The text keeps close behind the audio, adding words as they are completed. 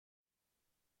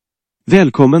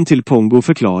Välkommen till Pongo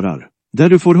förklarar, där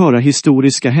du får höra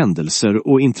historiska händelser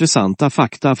och intressanta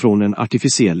fakta från en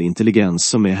artificiell intelligens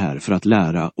som är här för att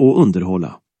lära och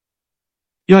underhålla.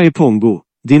 Jag är Pongo,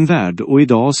 din värd, och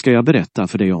idag ska jag berätta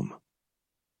för dig om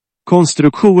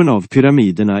konstruktionen av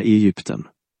pyramiderna i Egypten.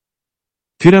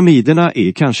 Pyramiderna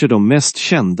är kanske de mest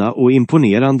kända och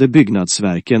imponerande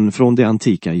byggnadsverken från det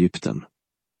antika Egypten.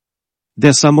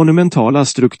 Dessa monumentala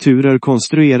strukturer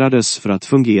konstruerades för att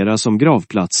fungera som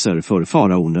gravplatser för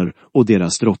faraoner och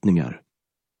deras drottningar.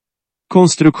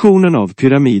 Konstruktionen av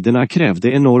pyramiderna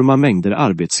krävde enorma mängder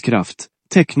arbetskraft,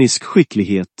 teknisk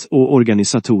skicklighet och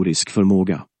organisatorisk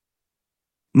förmåga.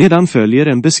 Nedan följer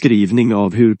en beskrivning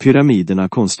av hur pyramiderna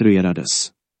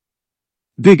konstruerades.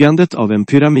 Byggandet av en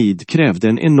pyramid krävde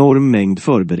en enorm mängd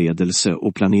förberedelse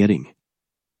och planering.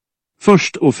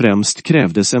 Först och främst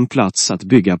krävdes en plats att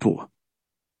bygga på.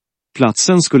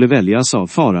 Platsen skulle väljas av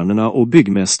faraonerna och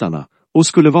byggmästarna och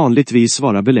skulle vanligtvis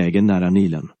vara belägen nära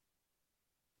Nilen.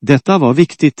 Detta var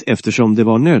viktigt eftersom det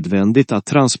var nödvändigt att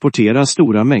transportera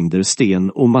stora mängder sten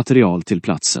och material till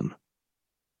platsen.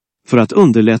 För att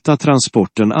underlätta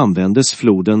transporten användes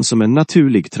floden som en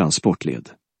naturlig transportled.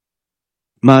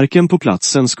 Marken på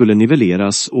platsen skulle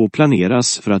nivelleras och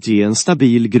planeras för att ge en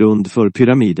stabil grund för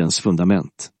pyramidens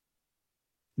fundament.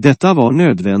 Detta var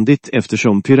nödvändigt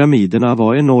eftersom pyramiderna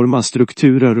var enorma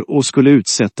strukturer och skulle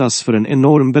utsättas för en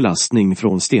enorm belastning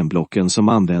från stenblocken som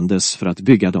användes för att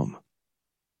bygga dem.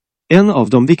 En av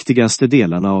de viktigaste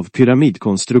delarna av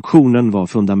pyramidkonstruktionen var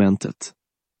fundamentet.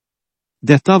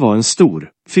 Detta var en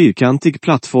stor, fyrkantig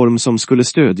plattform som skulle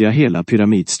stödja hela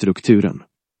pyramidstrukturen.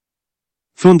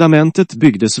 Fundamentet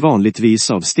byggdes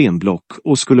vanligtvis av stenblock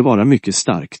och skulle vara mycket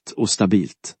starkt och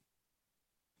stabilt.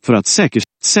 För att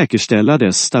säkerställa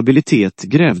dess stabilitet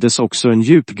grävdes också en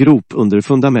djup grop under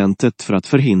fundamentet för att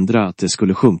förhindra att det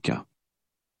skulle sjunka.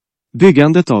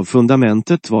 Byggandet av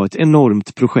fundamentet var ett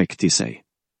enormt projekt i sig.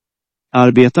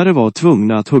 Arbetare var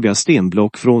tvungna att hugga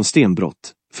stenblock från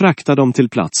stenbrott, frakta dem till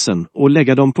platsen och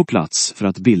lägga dem på plats för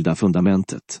att bilda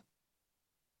fundamentet.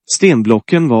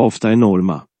 Stenblocken var ofta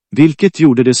enorma, vilket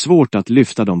gjorde det svårt att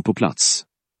lyfta dem på plats.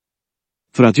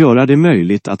 För att göra det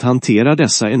möjligt att hantera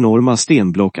dessa enorma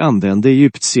stenblock använde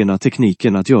egyptierna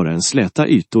tekniken att göra en släta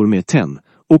ytor med tenn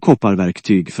och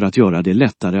kopparverktyg för att göra det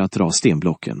lättare att dra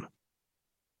stenblocken.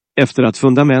 Efter att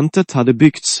fundamentet hade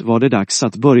byggts var det dags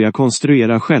att börja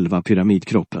konstruera själva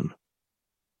pyramidkroppen.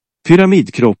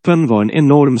 Pyramidkroppen var en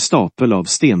enorm stapel av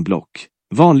stenblock,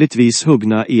 vanligtvis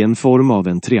huggna i en form av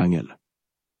en triangel.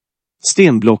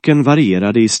 Stenblocken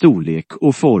varierade i storlek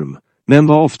och form, men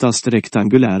var oftast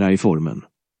rektangulära i formen.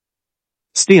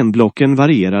 Stenblocken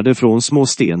varierade från små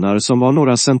stenar som var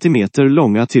några centimeter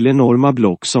långa till enorma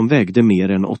block som vägde mer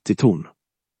än 80 ton.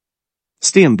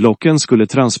 Stenblocken skulle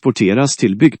transporteras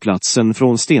till byggplatsen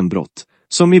från stenbrott,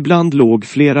 som ibland låg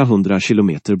flera 100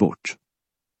 kilometer bort.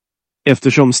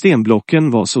 Eftersom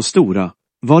stenblocken var så stora,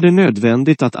 var det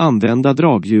nödvändigt att använda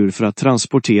dragdjur för att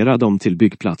transportera dem till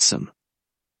byggplatsen.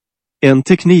 En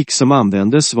teknik som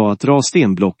användes var att dra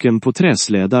stenblocken på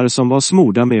träslädar som var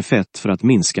smorda med fett för att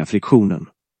minska friktionen.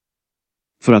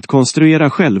 För att konstruera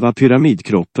själva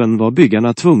pyramidkroppen var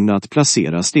byggarna tvungna att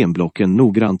placera stenblocken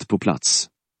noggrant på plats.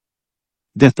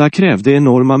 Detta krävde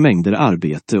enorma mängder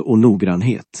arbete och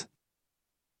noggrannhet.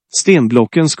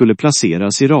 Stenblocken skulle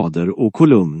placeras i rader och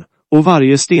kolumn, och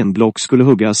varje stenblock skulle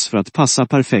huggas för att passa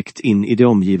perfekt in i det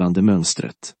omgivande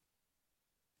mönstret.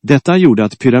 Detta gjorde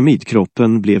att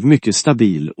pyramidkroppen blev mycket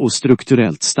stabil och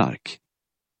strukturellt stark.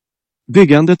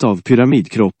 Byggandet av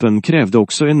pyramidkroppen krävde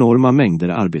också enorma mängder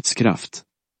arbetskraft.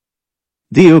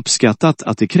 Det är uppskattat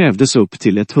att det krävdes upp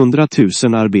till 100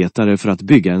 000 arbetare för att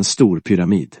bygga en stor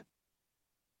pyramid.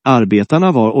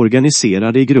 Arbetarna var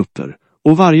organiserade i grupper,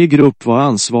 och varje grupp var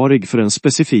ansvarig för en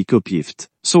specifik uppgift,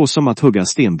 såsom att hugga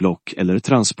stenblock eller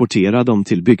transportera dem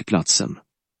till byggplatsen.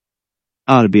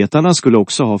 Arbetarna skulle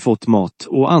också ha fått mat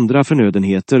och andra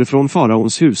förnödenheter från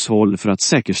faraons hushåll för att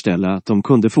säkerställa att de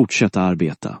kunde fortsätta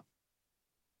arbeta.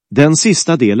 Den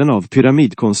sista delen av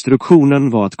pyramidkonstruktionen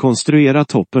var att konstruera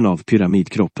toppen av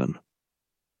pyramidkroppen.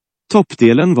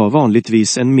 Toppdelen var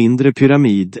vanligtvis en mindre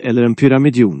pyramid eller en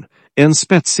pyramidion, en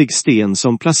spetsig sten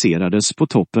som placerades på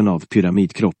toppen av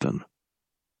pyramidkroppen.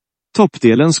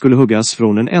 Toppdelen skulle huggas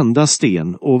från en enda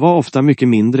sten och var ofta mycket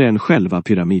mindre än själva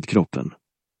pyramidkroppen.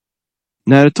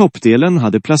 När toppdelen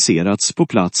hade placerats på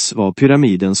plats var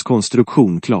pyramidens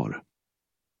konstruktion klar.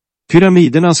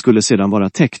 Pyramiderna skulle sedan vara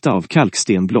täckta av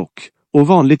kalkstenblock, och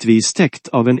vanligtvis täckt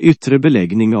av en yttre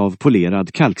beläggning av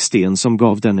polerad kalksten som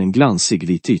gav den en glansig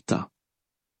vit yta.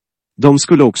 De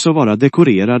skulle också vara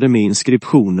dekorerade med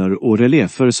inskriptioner och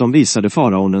reliefer som visade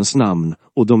faraonens namn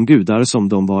och de gudar som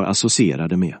de var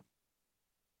associerade med.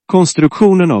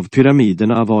 Konstruktionen av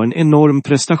pyramiderna var en enorm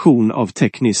prestation av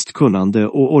tekniskt kunnande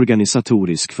och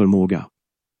organisatorisk förmåga.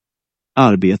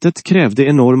 Arbetet krävde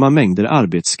enorma mängder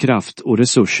arbetskraft och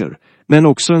resurser, men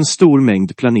också en stor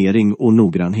mängd planering och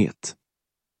noggrannhet.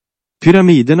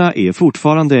 Pyramiderna är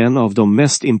fortfarande en av de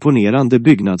mest imponerande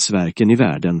byggnadsverken i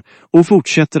världen och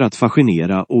fortsätter att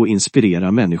fascinera och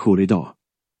inspirera människor idag.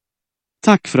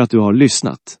 Tack för att du har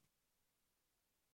lyssnat.